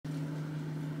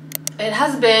It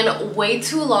has been way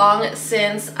too long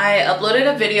since I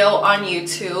uploaded a video on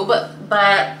YouTube,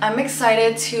 but I'm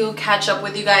excited to catch up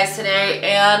with you guys today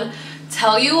and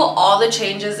tell you all the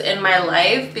changes in my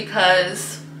life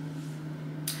because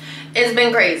it's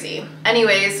been crazy.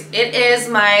 Anyways, it is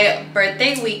my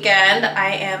birthday weekend.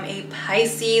 I am a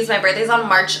Pisces. My birthday's on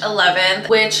March 11th,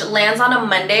 which lands on a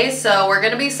Monday, so we're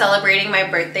gonna be celebrating my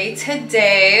birthday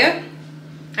today.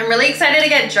 I'm really excited to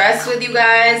get dressed with you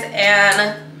guys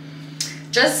and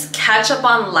just catch up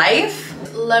on life.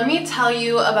 Let me tell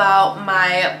you about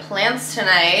my plans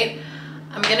tonight.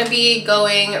 I'm gonna be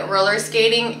going roller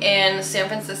skating in San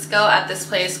Francisco at this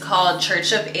place called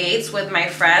Church of Eights with my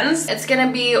friends. It's gonna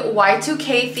be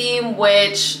Y2k theme,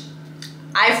 which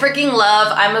I freaking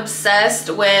love. I'm obsessed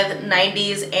with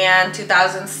 90s and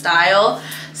 2000s style.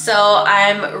 So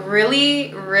I'm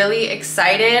really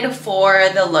excited for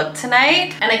the look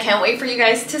tonight. And I can't wait for you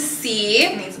guys to see.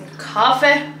 I need some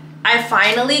coffee. I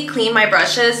finally cleaned my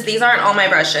brushes. These aren't all my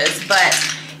brushes,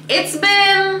 but it's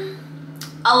been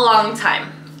a long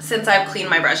time since I've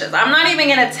cleaned my brushes. I'm not even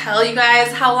gonna tell you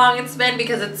guys how long it's been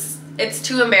because it's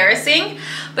too embarrassing,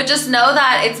 but just know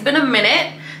that it's been a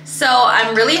minute. So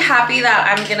I'm really happy that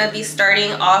I'm gonna be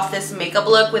starting off this makeup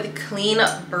look with clean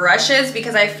brushes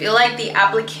because I feel like the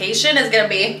application is gonna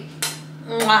be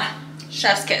mwah,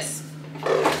 chef's kiss.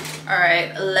 All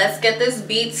right, let's get this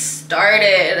beat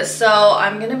started. So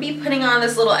I'm gonna be putting on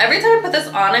this little, every time I put this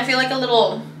on, I feel like a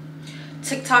little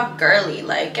TikTok girly,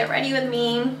 like get ready with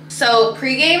me. So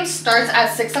pregame starts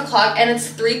at 6 o'clock and it's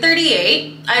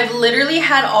 3:38. I've literally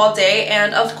had all day,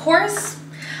 and of course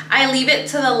I leave it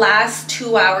to the last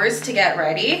 2 hours to get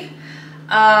ready.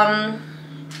 2 hours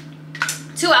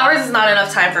is not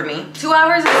enough time for me. 2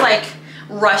 hours is like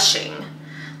rushing.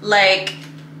 Like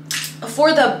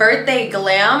for the birthday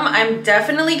glam, I'm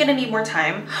definitely gonna need more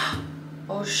time.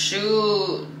 Oh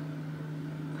shoot.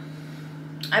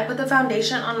 I put the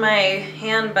foundation on my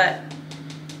hand, but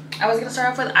I was gonna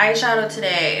start off with eyeshadow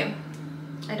today.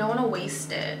 I don't wanna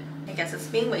waste it. I guess it's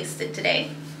being wasted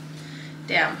today.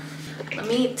 Damn. Let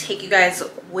me take you guys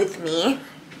with me.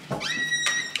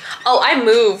 Oh, I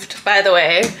moved, by the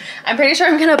way. I'm pretty sure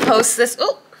I'm gonna post this.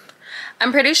 Oh,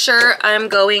 I'm pretty sure I'm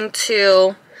going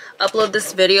to upload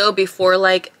this video before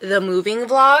like the moving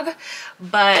vlog,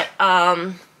 but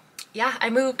yeah, I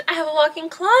moved. I have a walk-in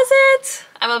closet.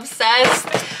 I'm obsessed.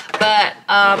 But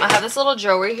I have this little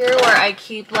drawer here where I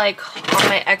keep like all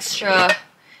my extra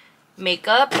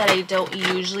makeup that I don't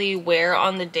usually wear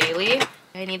on the daily.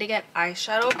 I need to get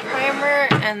eyeshadow primer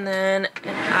and then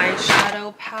an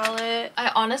eyeshadow palette. I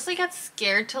honestly get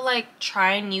scared to like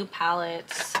try new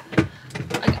palettes.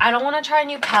 Like I don't want to try a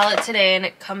new palette today and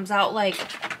it comes out like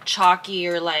chalky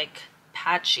or like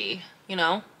patchy, you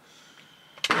know?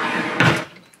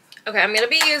 Okay, I'm gonna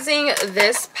be using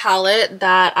this palette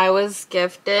that I was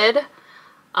gifted.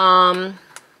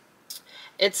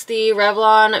 It's the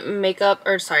Revlon makeup,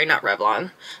 or sorry, not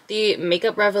Revlon, the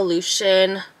Makeup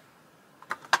Revolution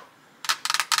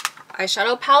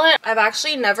eyeshadow palette. I've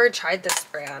actually never tried this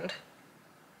brand,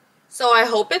 so I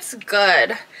hope it's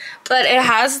good. But it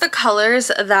has the colors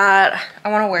that I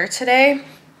want to wear today,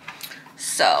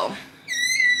 so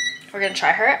we're gonna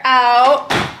try her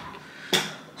out.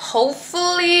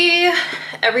 Hopefully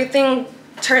everything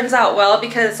turns out well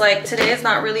because like today is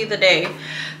not really the day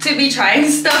to be trying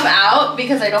stuff out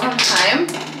because I don't have time.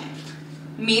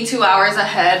 Me 2 hours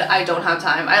ahead, I don't have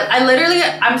time. I literally,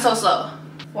 I'm so slow.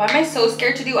 Why am I so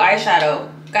scared to do eyeshadow?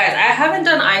 Guys, I haven't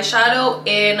done eyeshadow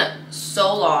in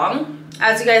so long.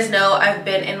 As you guys know, I've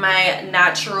been in my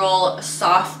natural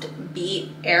soft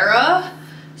beat era,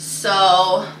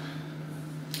 so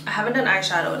I haven't done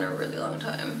eyeshadow in a really long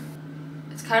time.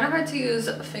 It's kind of hard to use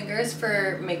fingers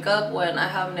for makeup when I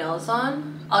have nails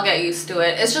on. I'll get used to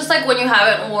it. It's just like when you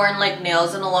haven't worn like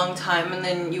nails in a long time and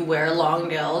then you wear long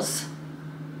nails.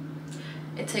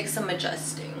 It takes some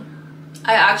adjusting.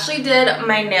 I actually did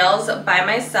my nails by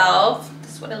myself.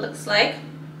 This is what it looks like.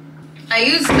 I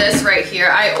use this right here.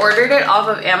 I ordered it off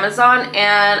of Amazon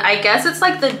and I guess it's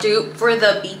like the dupe for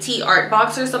the BT Art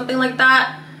Box or something like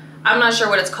that. I'm not sure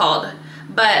what it's called.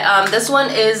 But this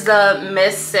one is the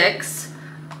Miss 6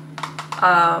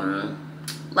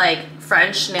 like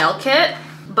French nail kit,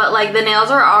 but like the nails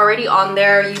are already on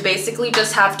there. You basically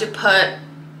just have to put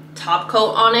top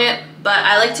coat on it, but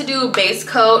I like to do base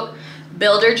coat,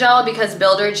 builder gel, because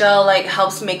builder gel like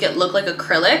helps make it look like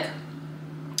acrylic,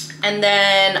 and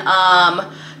then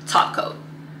top coat.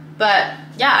 But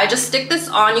yeah, I just stick this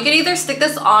on. You can either stick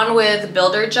this on with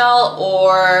builder gel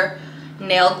or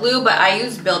nail glue, but I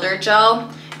use builder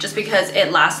gel just because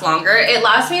it lasts longer. It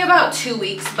lasts me about 2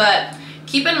 weeks, but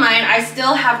Keep in mind, I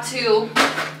still have to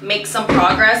make some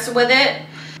progress with it.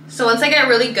 So once I get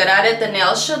really good at it, the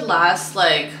nails should last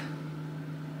like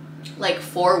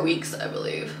 4 weeks, I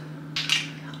believe.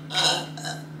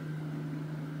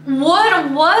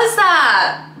 What was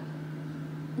that?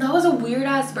 That was a weird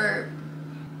ass burp.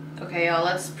 Okay, y'all,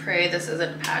 let's pray this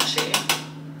isn't patchy.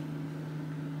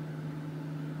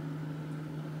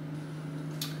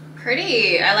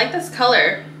 Pretty. I like this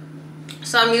color.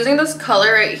 So I'm using this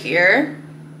color right here.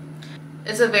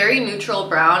 It's a very neutral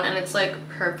brown and it's like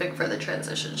perfect for the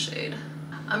transition shade.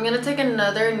 I'm gonna take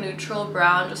another neutral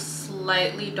brown, just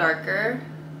slightly darker,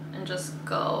 and just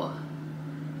go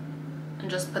and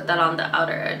just put that on the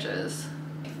outer edges.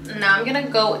 Now I'm gonna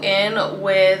go in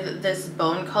with this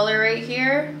bone color right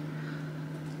here.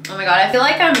 Oh my god, I feel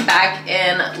like I'm back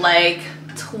in like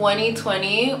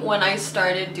 2020 when I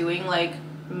started doing like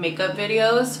makeup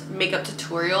videos, makeup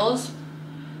tutorials,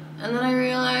 and then I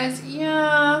realized,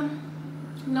 yeah,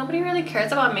 nobody really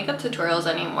cares about makeup tutorials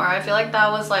anymore. I feel like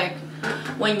that was like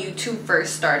when YouTube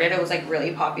first started, it was like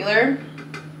really popular.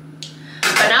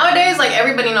 But nowadays, like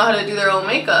everybody knows how to do their own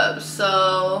makeup.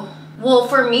 So, well,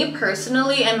 for me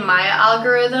personally, in my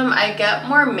algorithm, I get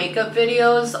more makeup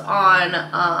videos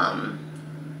on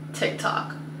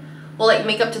TikTok. Well, like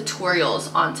makeup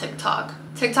tutorials on TikTok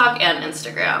and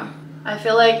Instagram. I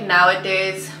feel like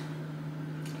nowadays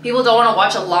people don't want to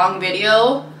watch a long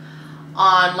video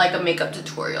on like a makeup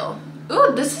tutorial.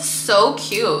 Ooh, this is so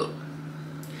cute.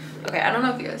 Okay, I don't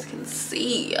know if you guys can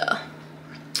see.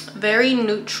 Very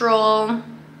neutral,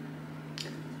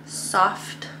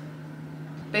 soft.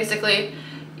 Basically,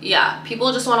 yeah,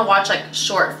 people just want to watch like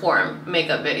short form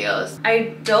makeup videos.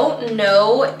 I don't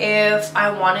know if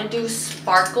I want to do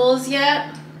sparkles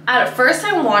yet. At first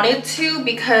I wanted to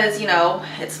because, you know,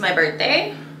 it's my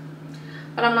birthday,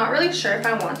 but I'm not really sure if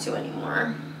I want to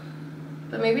anymore.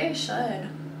 But maybe I should.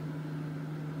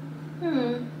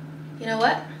 You know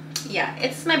what? Yeah,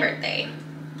 it's my birthday.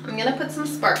 I'm gonna put some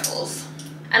sparkles.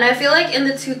 And I feel like in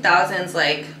the 2000s,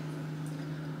 like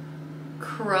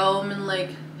chrome and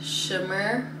like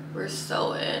shimmer were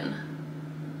so in.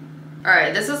 All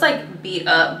right, this is like beat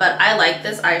up, but I like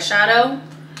this eyeshadow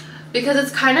because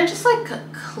it's kind of just like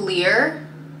clear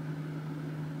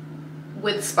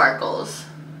with sparkles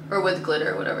or with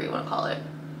glitter, whatever you want to call it.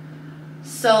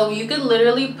 So you could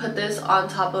literally put this on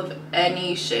top of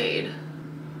any shade.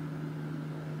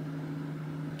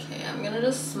 Okay, I'm gonna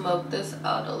just smoke this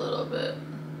out a little bit.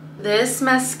 This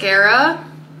mascara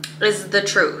is the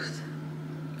truth.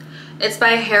 It's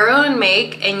by Hero and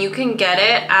Make, and you can get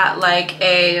it at like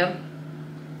a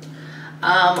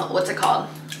what's it called?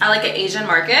 At like an Asian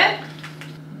market.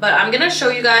 But I'm gonna show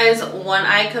you guys one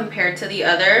eye compared to the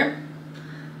other.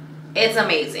 It's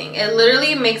amazing. It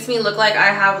literally makes me look like I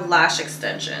have lash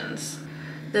extensions.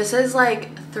 This is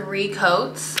like 3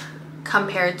 coats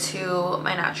compared to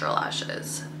my natural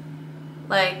lashes.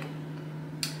 Like,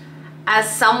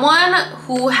 as someone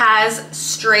who has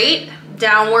straight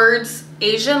downwards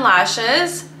Asian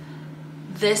lashes,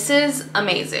 this is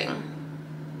amazing.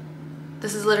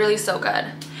 This is literally so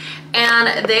good.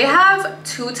 And they have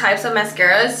 2 types of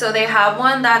mascaras. So they have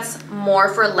one that's more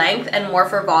for length and more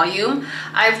for volume.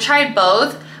 I've tried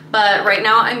both, but right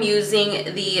now I'm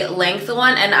using the length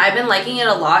one, and I've been liking it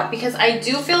a lot because I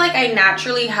do feel like I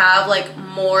naturally have like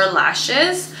more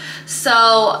lashes.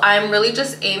 So I'm really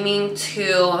just aiming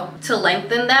to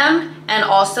lengthen them. And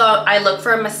also I look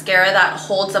for a mascara that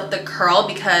holds up the curl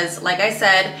because, like I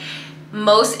said,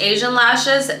 most Asian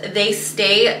lashes, they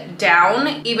stay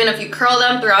down. Even if you curl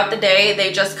them throughout the day,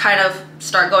 they just kind of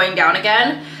start going down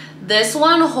again. This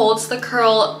one holds the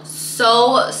curl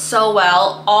so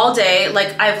well all day.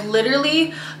 Like, I've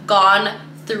literally gone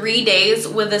 3 days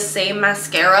with the same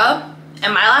mascara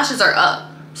and my lashes are up.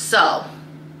 So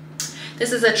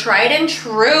this is a tried and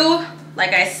true.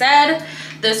 Like I said,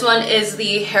 this one is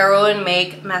the Hero and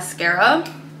Make mascara.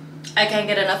 I can't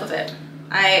get enough of it.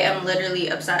 I am literally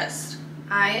obsessed.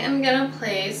 I am gonna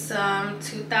play some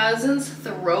 2000s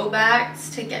throwbacks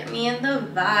to get me in the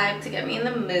vibe, to get me in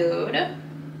the mood,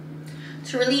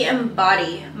 to really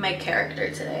embody my character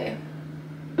today.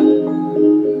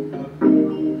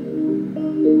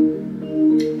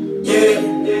 Yeah.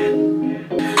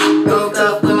 Broke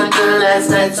up with my girl last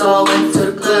night, so I went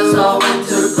to the club,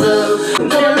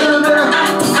 Got a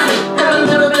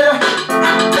little bit of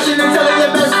she didn't tell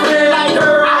your best friend like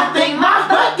her, I think my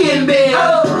fucking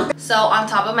bed. So on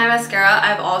top of my mascara,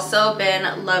 I've also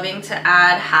been loving to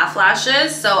add half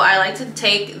lashes. So I like to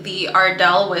take the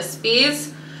Ardell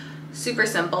Wispies, super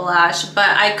simple lash, but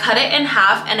I cut it in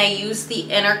half and I use the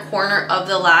inner corner of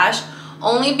the lash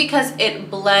only because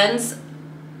it blends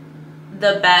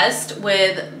the best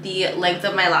with the length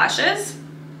of my lashes.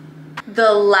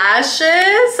 The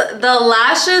lashes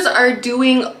are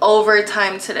doing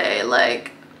overtime today.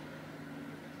 Like,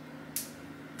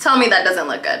 tell me that doesn't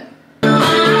look good.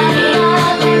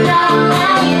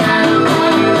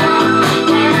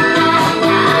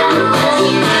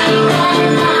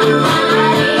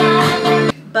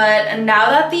 But now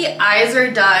that the eyes are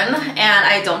done and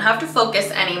I don't have to focus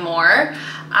anymore,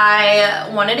 I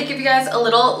wanted to give you guys a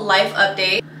little life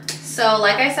update. So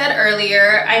like I said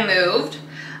earlier, I moved.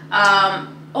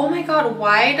 Oh my god,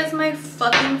 why does my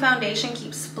fucking foundation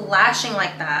keep splashing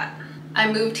like that?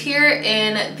 I moved here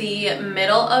in the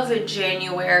middle of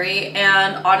January,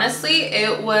 and honestly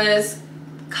it was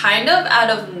kind of out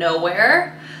of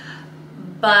nowhere,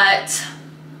 but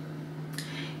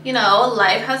you know,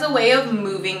 life has a way of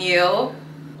moving you,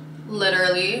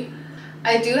 literally.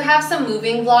 I do have some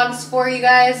moving vlogs for you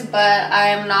guys, but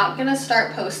I'm not gonna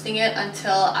start posting it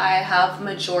until I have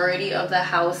majority of the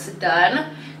house done,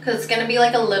 because it's gonna be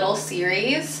like a little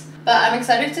series. But I'm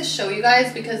excited to show you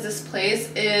guys because this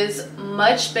place is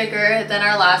much bigger than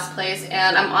our last place,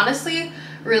 and I'm honestly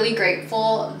really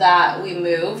grateful that we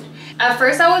moved. At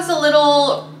first I was a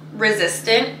little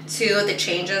resistant to the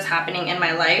changes happening in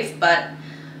my life, but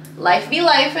life be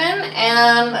lifing,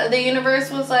 and the universe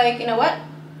was like, you know what,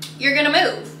 you're gonna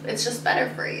move, it's just better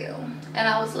for you. And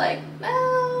I was like,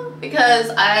 no, because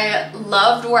I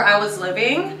loved where I was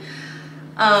living.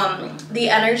 The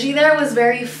energy there was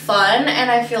very fun, and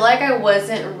I feel like I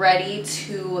wasn't ready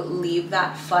to leave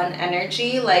that fun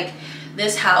energy. Like,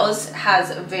 this house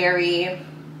has very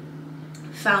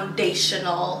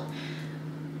foundational,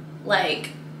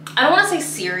 like, I don't want to say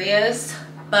serious,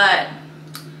 but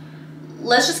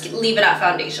let's just leave it at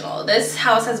foundational. This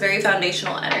house has very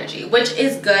foundational energy, which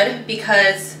is good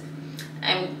because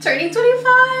I'm turning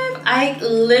 25. I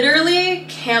literally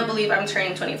can't believe I'm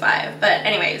turning 25. But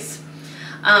anyways,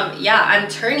 yeah, I'm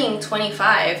turning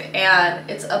 25, and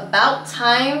it's about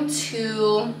time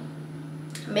to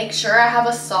make sure I have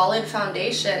a solid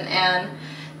foundation, and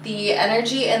the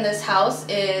energy in this house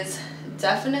is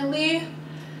definitely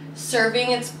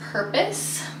serving its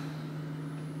purpose.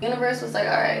 The universe was like,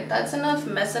 all right, that's enough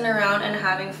messing around and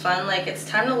having fun. Like, it's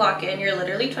time to lock in. You're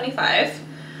literally 25,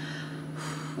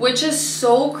 which is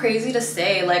so crazy to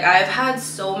say. Like, I've had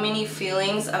so many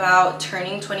feelings about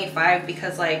turning 25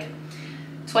 because, like,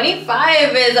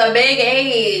 25 is a big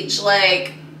age.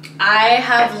 Like, I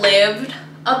have lived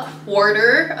a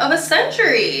quarter of a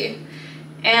century,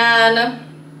 and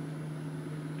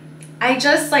I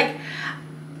just, like,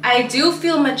 I do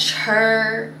feel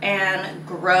mature and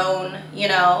grown, you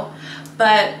know,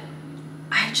 but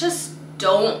I just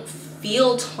don't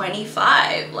feel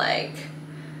 25. Like,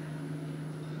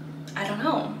 I don't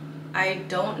know. I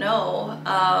don't know.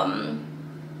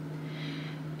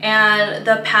 And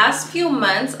the past few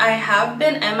months I have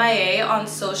been MIA on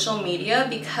social media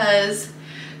because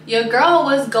your girl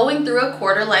was going through a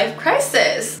quarter life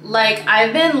crisis. Like,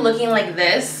 I've been looking like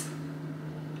this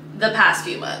the past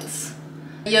few months.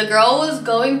 Your girl was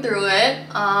going through it.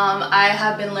 I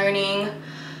have been learning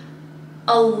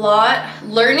a lot,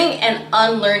 learning and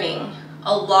unlearning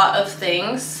a lot of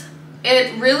things.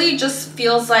 It really just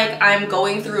feels like I'm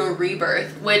going through a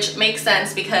rebirth, which makes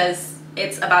sense because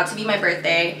it's about to be my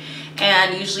birthday,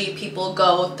 and usually people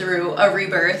go through a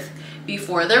rebirth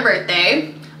before their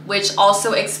birthday, which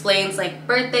also explains like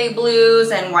birthday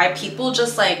blues and why people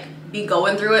just like be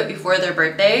going through it before their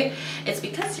birthday. It's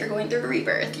because you're going through a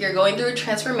rebirth, you're going through a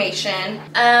transformation,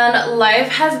 and life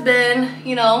has been,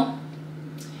 you know,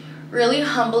 really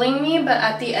humbling me. But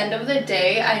at the end of the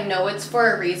day, I know it's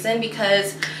for a reason,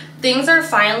 because things are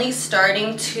finally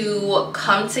starting to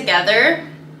come together,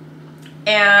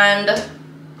 and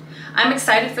I'm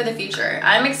excited for the future.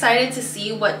 I'm excited to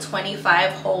see what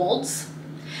 25 holds.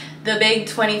 The big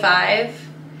 25.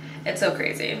 It's so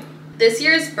crazy. This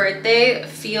year's birthday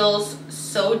feels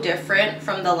so different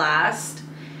from the last,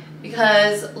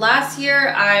 because last year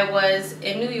I was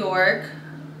in New York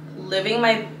living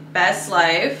my best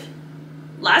life.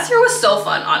 Last year was so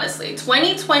fun, honestly.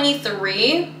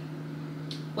 2023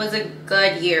 was a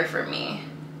good year for me.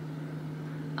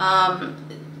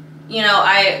 You know,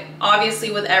 I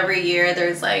obviously, with every year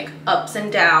there's like ups and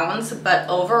downs, but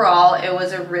overall it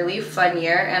was a really fun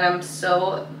year, and I'm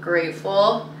so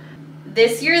grateful.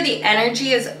 This year the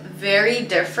energy is very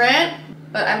different,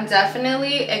 but I'm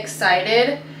definitely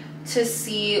excited to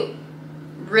see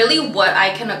really what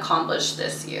I can accomplish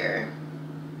this year,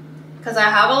 because I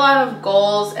have a lot of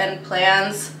goals and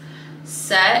plans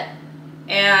set,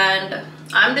 and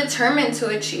I'm determined to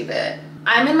achieve it.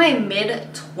 I'm in my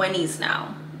mid-20s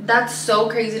now. That's so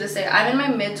crazy to say. I'm in my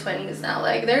mid-20s now.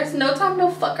 Like, there's no time to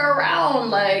fuck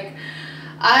around. Like,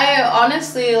 I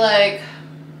honestly, like,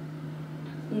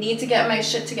 need to get my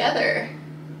shit together.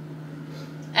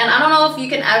 And I don't know if you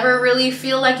can ever really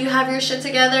feel like you have your shit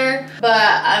together, but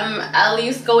I'm at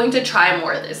least going to try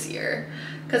more this year.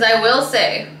 Because I will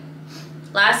say,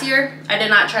 last year, I did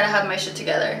not try to have my shit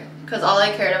together. Because all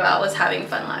I cared about was having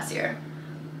fun last year.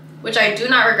 Which I do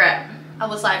not regret. I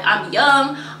was like, I'm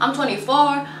young, I'm 24,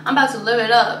 I'm about to live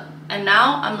it up. And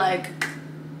now I'm like,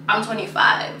 I'm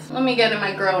 25. Let me get in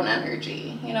my grown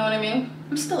energy. You know what I mean?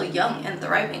 I'm still young and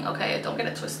thriving, okay? Don't get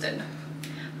it twisted.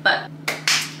 But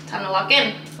time to lock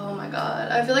in. Oh my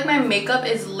god, I feel like my makeup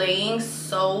is laying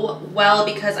so well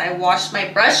because I washed my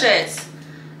brushes.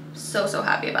 So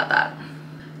happy about that.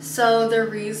 So the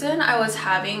reason I was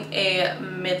having a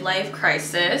midlife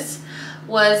crisis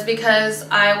was because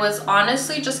I was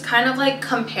honestly just kind of like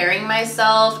comparing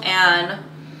myself, and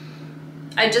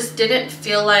I just didn't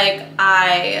feel like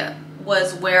I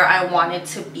was where I wanted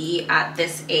to be at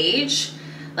this age.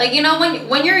 Like, you know,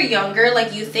 when you're younger,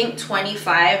 like, you think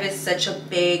 25 is such a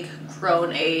big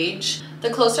grown age. The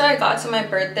closer I got to my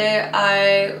birthday,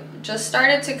 I just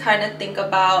started to kind of think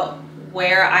about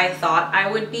where I thought I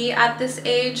would be at this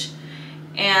age.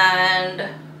 And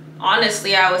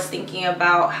honestly, I was thinking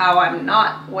about how I'm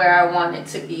not where I wanted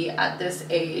to be at this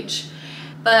age.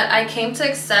 But I came to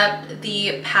accept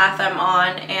the path I'm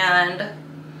on and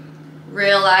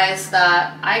realize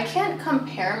that I can't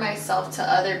compare myself to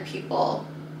other people.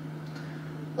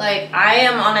 Like, I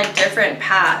am on a different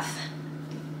path.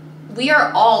 We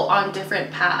are all on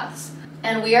different paths,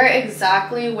 and we are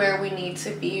exactly where we need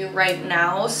to be right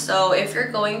now. So if you're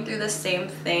going through the same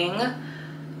thing,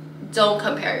 don't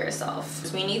compare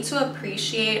yourself. We need to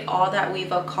appreciate all that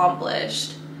we've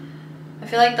accomplished. I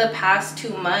feel like the past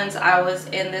 2 months I was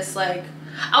in this, like,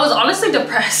 I was honestly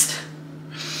depressed.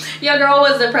 Your girl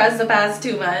was depressed the past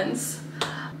 2 months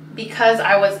because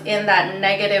I was in that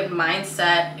negative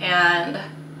mindset and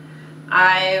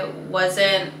I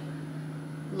wasn't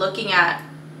looking at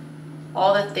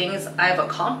all the things I've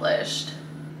accomplished.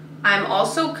 I'm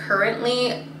also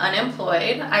currently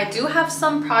unemployed. I do have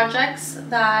some projects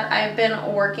that I've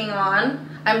been working on.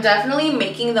 I'm definitely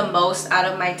making the most out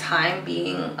of my time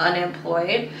being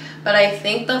unemployed, but I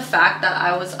think the fact that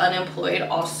I was unemployed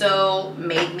also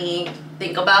made me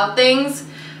think about things,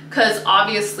 because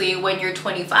obviously when you're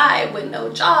 25 with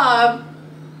no job,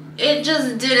 it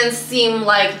just didn't seem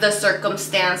like the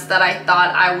circumstance that I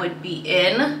thought I would be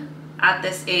in at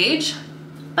this age.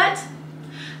 But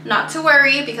not to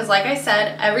worry, because like I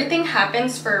said, everything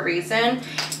happens for a reason,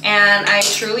 and I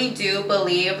truly do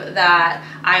believe that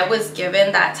I was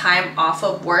given that time off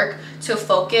of work to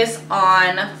focus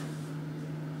on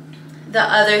the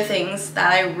other things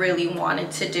that I really wanted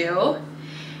to do.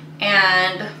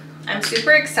 And I'm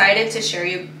super excited to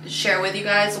share with you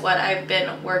guys what I've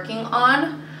been working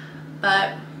on.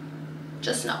 But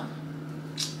just know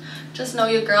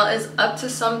your girl is up to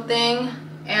something,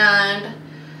 and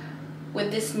with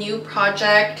this new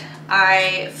project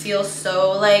I feel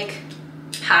so like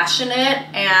passionate,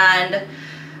 and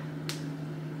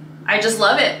I just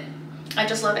love it.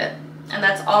 And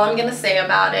that's all I'm gonna say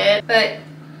about it. But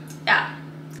yeah,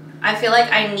 I feel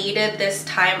like I needed this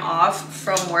time off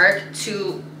from work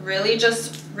to really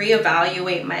just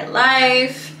reevaluate my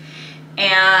life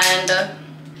and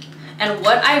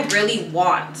what I really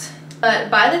want.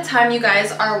 But by the time you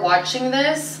guys are watching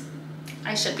this,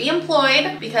 I should be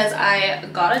employed because I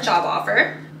got a job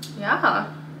offer. Yeah.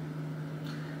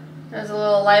 There's a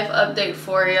little life update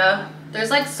for you. There's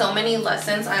like so many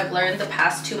lessons I've learned the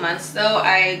past 2 months though.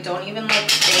 I don't even like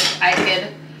think I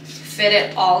could fit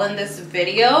it all in this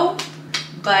video.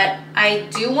 But I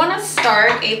do want to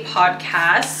start a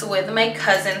podcast with my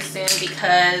cousin soon,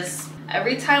 because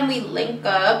every time we link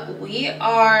up, we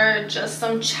are just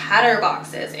some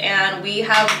chatterboxes, and we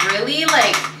have really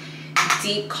like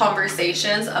deep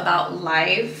conversations about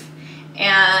life,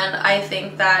 and I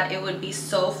think that it would be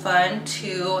so fun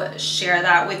to share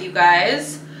that with you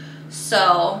guys.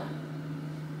 So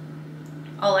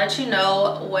I'll let you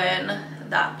know when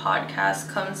that podcast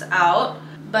comes out.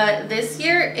 But this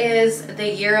year is the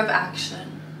year of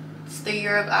action. It's the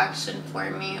year of action for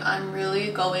me. I'm really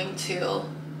going to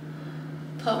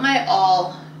put my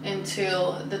all into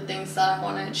the things that I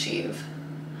want to achieve.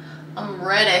 I'm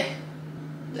ready.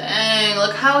 Dang,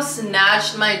 look how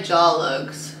snatched my jaw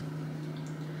looks.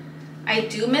 I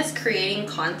do miss creating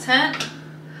content,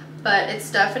 but it's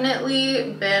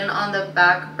definitely been on the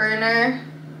back burner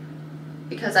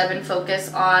because I've been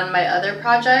focused on my other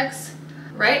projects.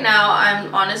 Right now,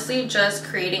 I'm honestly just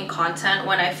creating content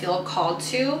when I feel called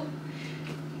to.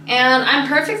 And I'm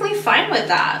perfectly fine with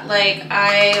that. Like,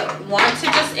 I want to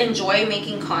just enjoy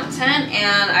making content,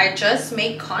 and I just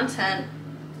make content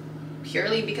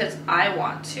purely because I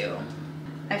want to.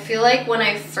 I feel like when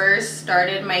I first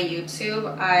started my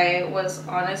YouTube, I was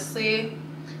honestly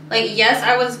like, yes,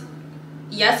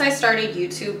 I started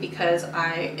YouTube because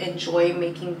I enjoy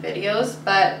making videos,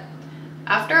 but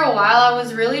after a while I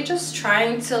was really just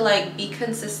trying to like be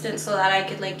consistent so that I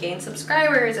could like gain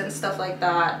subscribers and stuff like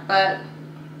that. But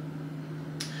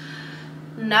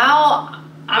now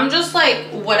I'm just like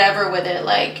whatever with it.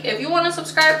 Like, if you want to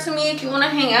subscribe to me, if you want to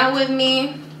hang out with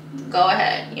me, go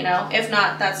ahead, you know. If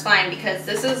not, that's fine, because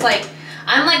this is like,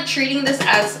 I'm like treating this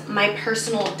as my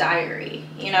personal diary,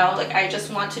 you know. Like, I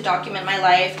just want to document my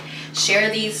life,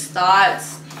 share these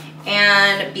thoughts,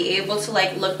 and be able to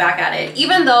like look back at it,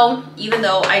 even though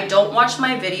I don't watch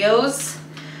my videos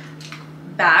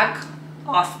back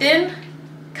often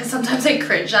because sometimes I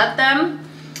cringe at them.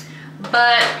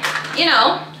 But you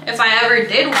know, if I ever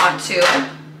did want to,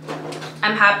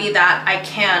 I'm happy that I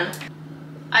can.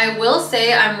 I will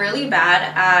say I'm really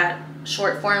bad at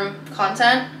short form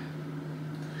content.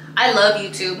 I love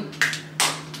YouTube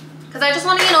because I just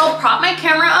want to, you know, prop my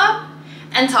camera up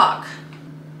and talk.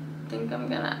 I think I'm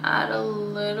gonna add a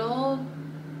little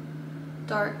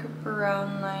dark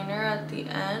brown liner at the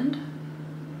end,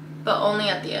 but only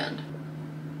at the end.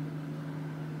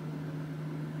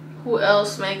 Who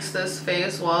else makes this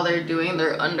face while they're doing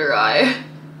their under eye?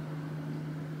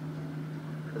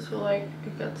 Because we're like,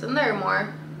 it gets in there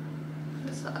more.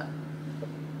 What's that?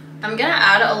 I'm gonna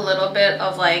add a little bit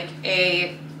of like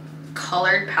a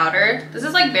colored powder. This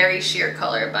is like very sheer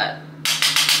color, but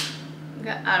I'm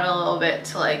gonna add a little bit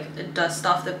to like dust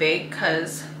off the bake,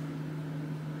 because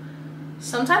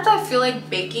sometimes I feel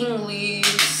like baking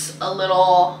leaves a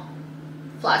little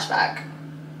flashback.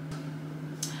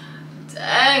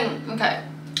 Dang, okay.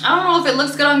 I don't know if it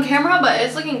looks good on camera, but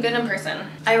it's looking good in person.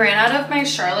 I ran out of my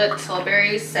Charlotte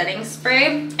Tilbury setting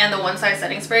spray and the One Size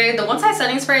setting spray. The One Size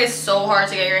setting spray is so hard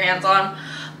to get your hands on,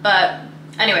 but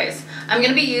anyways, I'm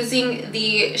gonna be using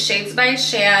the Shades by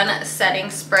Shan setting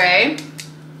spray.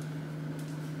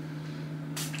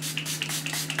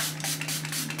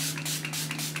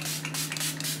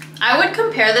 I would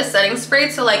compare this setting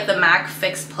spray to like the MAC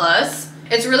Fix Plus.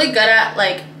 It's really good at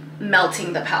like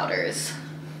melting the powders.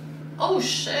 Oh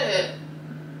shit,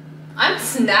 I'm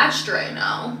snatched right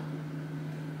now.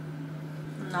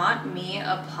 Not me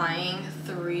applying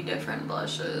 3 different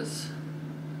blushes.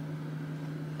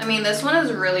 I mean, this one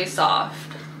is really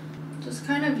soft. Just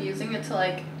kind of using it to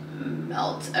like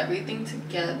melt everything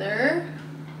together.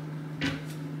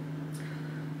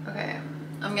 Okay,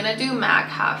 I'm gonna do MAC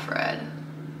Half Red.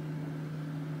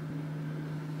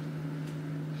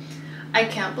 I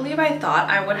can't believe I thought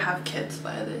I would have kids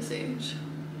by this age.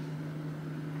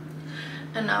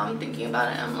 And now I'm thinking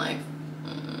about it, I'm like,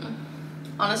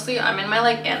 honestly, I'm in my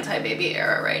like anti-baby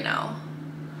era right now.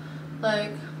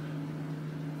 Like,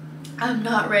 I'm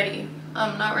not ready.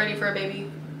 I'm not ready for a baby.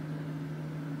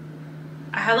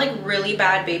 I had like really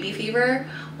bad baby fever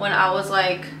when I was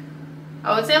like,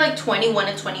 I would say like 21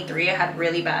 and 23. I had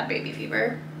really bad baby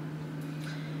fever.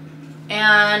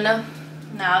 And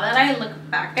now that I look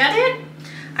back at it,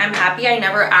 I'm happy I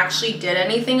never actually did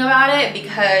anything about it,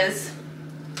 because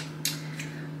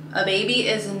a baby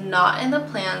is not in the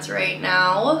plans right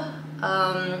now.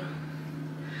 I'm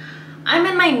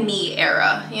in my me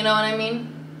era, you know what I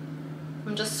mean?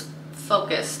 I'm just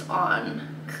focused on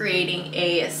creating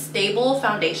a stable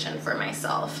foundation for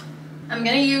myself. I'm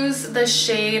gonna use the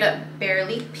shade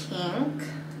Barely Pink.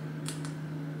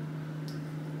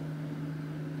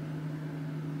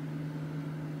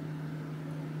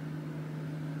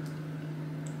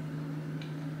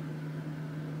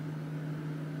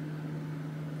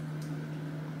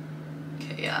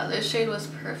 Yeah, this shade was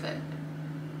perfect.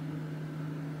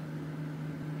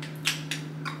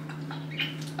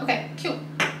 Okay, cute.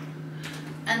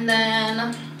 And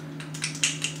then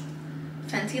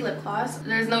Fenty lip gloss.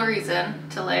 There's no reason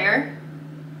to layer,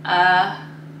 but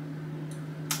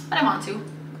I want to.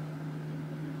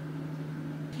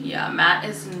 Yeah, Matt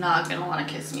is not gonna want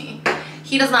to kiss me.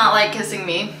 He does not like kissing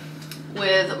me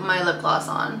with my lip gloss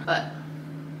on, but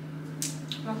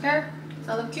I don't care. Does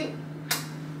that look cute?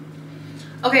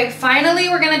 Okay, finally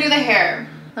we're gonna do the hair.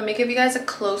 Let me give you guys a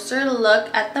closer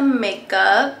look at the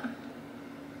makeup.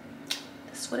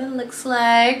 This is what it looks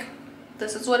like.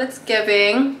 This is what it's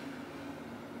giving.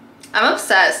 I'm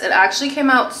obsessed. It actually came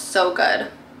out so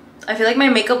good. I feel like my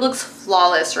makeup looks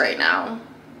flawless right now.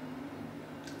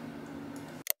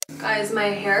 Guys, my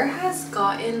hair has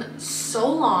gotten so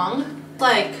long.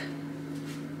 Like,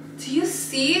 do you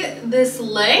see this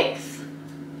length?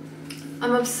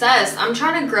 I'm obsessed. I'm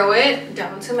trying to grow it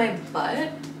down to my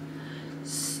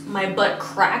butt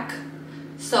crack.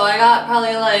 So I got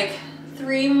probably like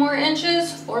 3 more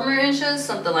inches, 4 more inches,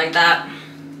 something like that.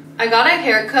 I got a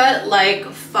haircut like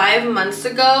 5 months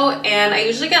ago, and I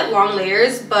usually get long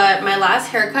layers, but my last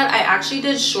haircut I actually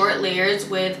did short layers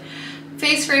with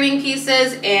face framing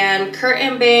pieces and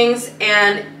curtain bangs,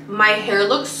 and my hair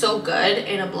looks so good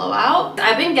in a blowout.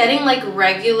 I've been getting like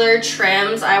regular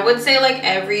trims, I would say like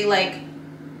every like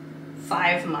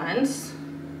 5 months,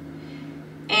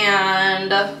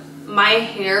 and my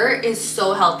hair is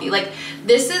so healthy. Like,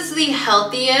 this is the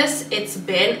healthiest it's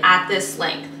been at this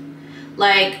length.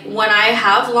 Like, when I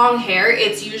have long hair,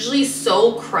 it's usually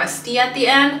so crusty at the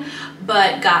end.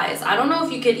 But guys, I don't know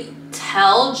if you could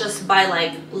tell just by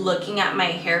like looking at my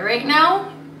hair right now,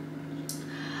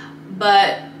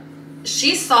 but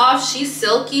she's soft, she's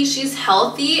silky, she's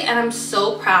healthy, and I'm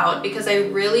so proud because I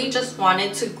really just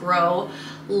wanted to grow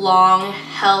long,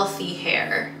 healthy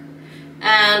hair,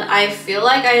 and I feel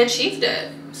like I achieved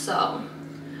it. So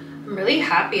I'm really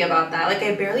happy about that. Like,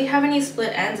 I barely have any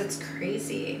split ends. It's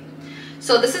crazy.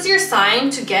 So this is your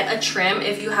sign to get a trim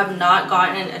if you have not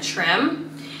gotten a trim.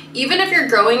 Even if you're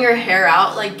growing your hair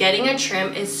out, like, getting a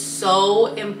trim is so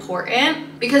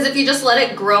important, because if you just let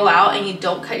it grow out and you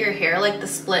don't cut your hair, like, the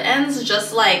split ends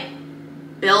just like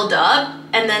build up,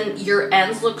 and then your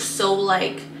ends look so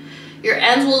like, your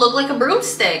ends will look like a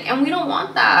broomstick, and we don't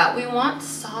want that. We want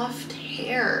soft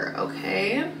hair,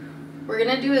 okay? We're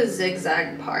gonna do a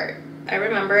zigzag part. I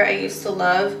remember I used to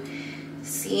love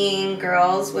seeing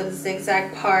girls with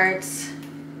zigzag parts,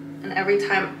 and every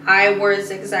time I wore a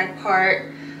zigzag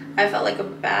part, I felt like a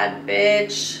bad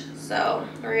bitch. So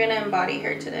we're gonna embody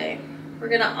her today. We're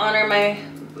gonna honor my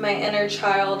inner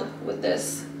child with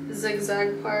this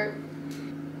zigzag part.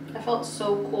 I felt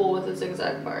so cool with the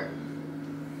zigzag part.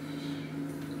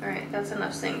 All right, that's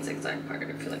enough saying zigzag part.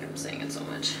 I feel like I'm saying it so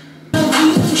much.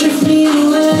 Drift me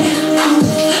away,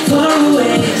 far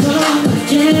away.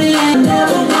 Yeah, I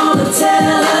never wanna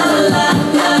tell a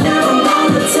lie. Never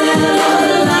wanna tell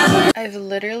a lie. I've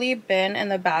literally been in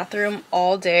the bathroom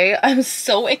all day. I'm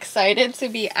so excited to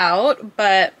be out,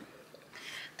 but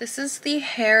this is the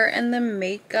hair and the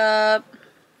makeup.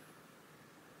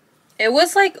 It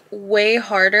was like way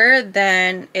harder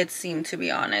than it seemed, to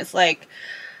be honest. Like,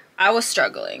 I was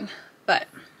struggling, but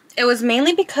it was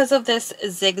mainly because of this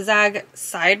zigzag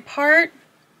side part.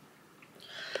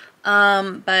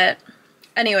 But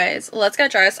anyways, let's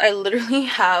get dressed. I literally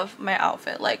have my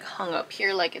outfit like hung up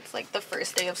here like it's like the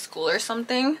first day of school or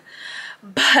something.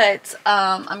 But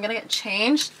I'm gonna get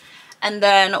changed and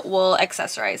then we'll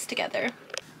accessorize together.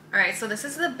 All right, so this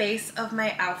is the base of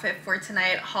my outfit for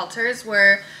tonight. Halters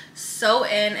were so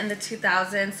in the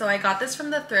 2000s, so I got this from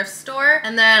the thrift store.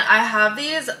 And then I have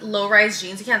these low-rise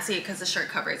jeans. You can't see it because the shirt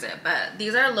covers it, but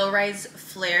these are low-rise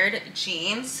flared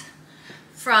jeans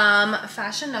from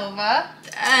Fashion Nova.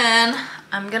 And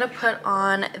I'm gonna put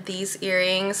on these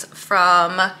earrings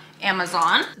from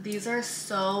Amazon. These are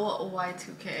so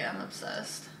Y2k, I'm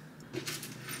obsessed.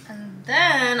 And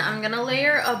then I'm gonna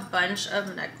layer a bunch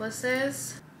of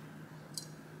necklaces.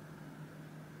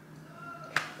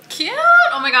 Cute!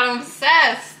 Oh my god, I'm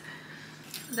obsessed.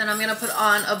 Then I'm gonna put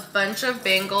on a bunch of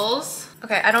bangles.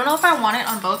 Okay, I don't know if I want it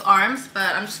on both arms,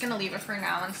 but I'm just gonna leave it for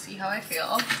now and see how I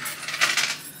feel.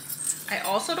 I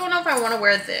also don't know if I want to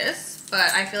wear this,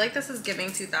 but I feel like this is giving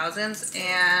 2000s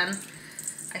and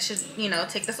I should, you know,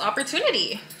 take this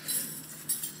opportunity.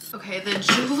 Okay, the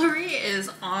jewelry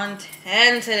is on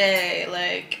 10 today.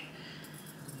 Like,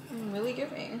 I'm really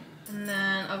giving. And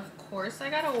then, of course, I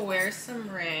gotta wear some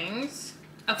rings.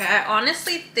 Okay, I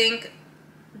honestly think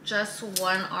just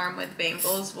one arm with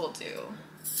bangles will do.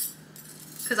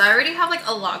 Because I already have like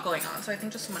a lot going on, so I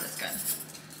think just one is good.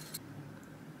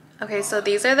 Okay, so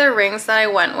these are the rings that I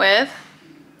went with.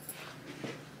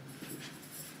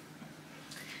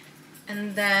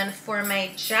 And then for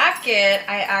my jacket,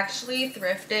 I actually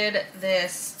thrifted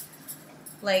this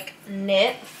like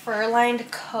knit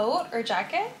fur-lined coat or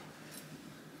jacket.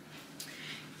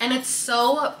 And it's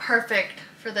so perfect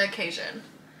for the occasion.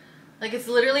 Like, it's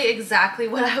literally exactly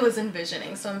what I was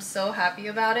envisioning, so I'm so happy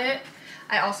about it.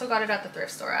 I also got it at the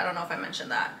thrift store. I don't know if I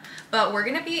mentioned that. But we're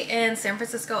gonna be in San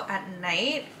Francisco at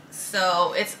night,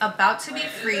 so it's about to be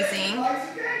freezing.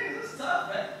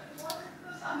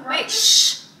 Wait,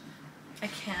 shh. I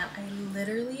can't. I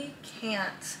literally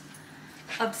can't.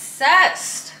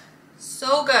 Obsessed.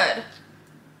 So good.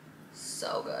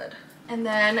 So good. And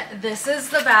then this is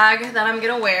the bag that I'm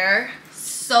gonna wear.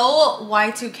 So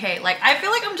Y2K. Like, I feel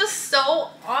like I'm just so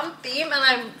on theme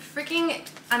and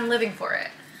I'm living for it.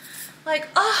 Like,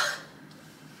 oh,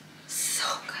 so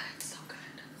good, so good.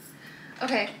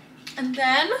 Okay, and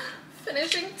then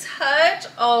finishing touch.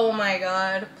 Oh my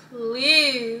god,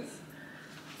 please.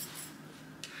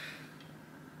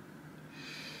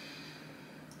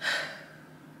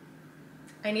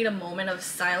 I need a moment of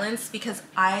silence because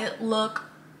I look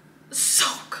so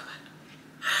good.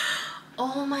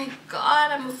 Oh my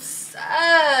god, I'm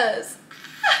obsessed.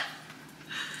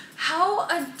 How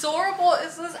adorable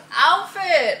is this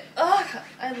outfit? Ugh,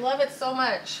 I love it so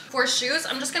much. For shoes,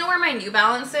 I'm just gonna wear my New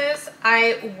Balances.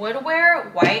 I would wear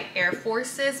white Air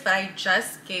Forces, but I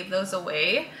just gave those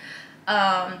away.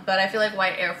 But I feel like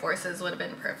white Air Forces would have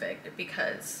been perfect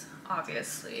because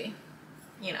obviously,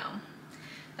 you know,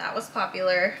 that was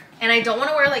popular. And I don't want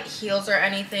to wear like heels or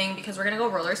anything because we're gonna go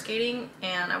roller skating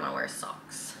and I want to wear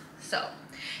socks. So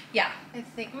yeah, I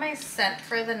think my scent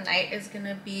for the night is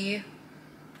gonna be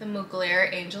the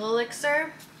Mugler Angel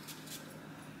Elixir.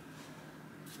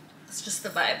 It's just the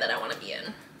vibe that I want to be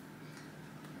in.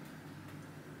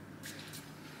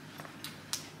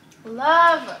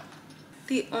 Love.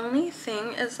 The only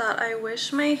thing is that I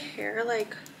wish my hair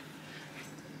like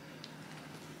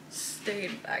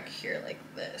stayed back here like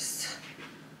this.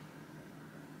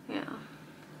 Yeah.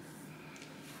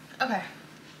 Okay.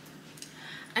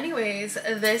 Anyways,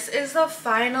 this is the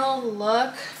final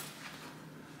look.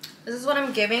 This is what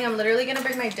I'm giving. I'm literally gonna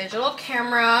bring my digital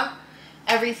camera,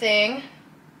 everything.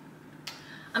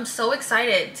 I'm so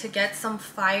excited to get some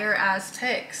fire ass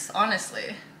tics,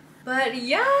 honestly. But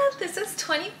yeah, this is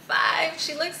 25.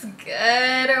 She looks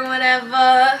good or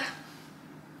whatever.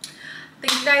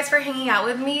 Thank you guys for hanging out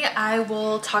with me. I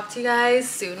will talk to you guys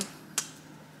soon.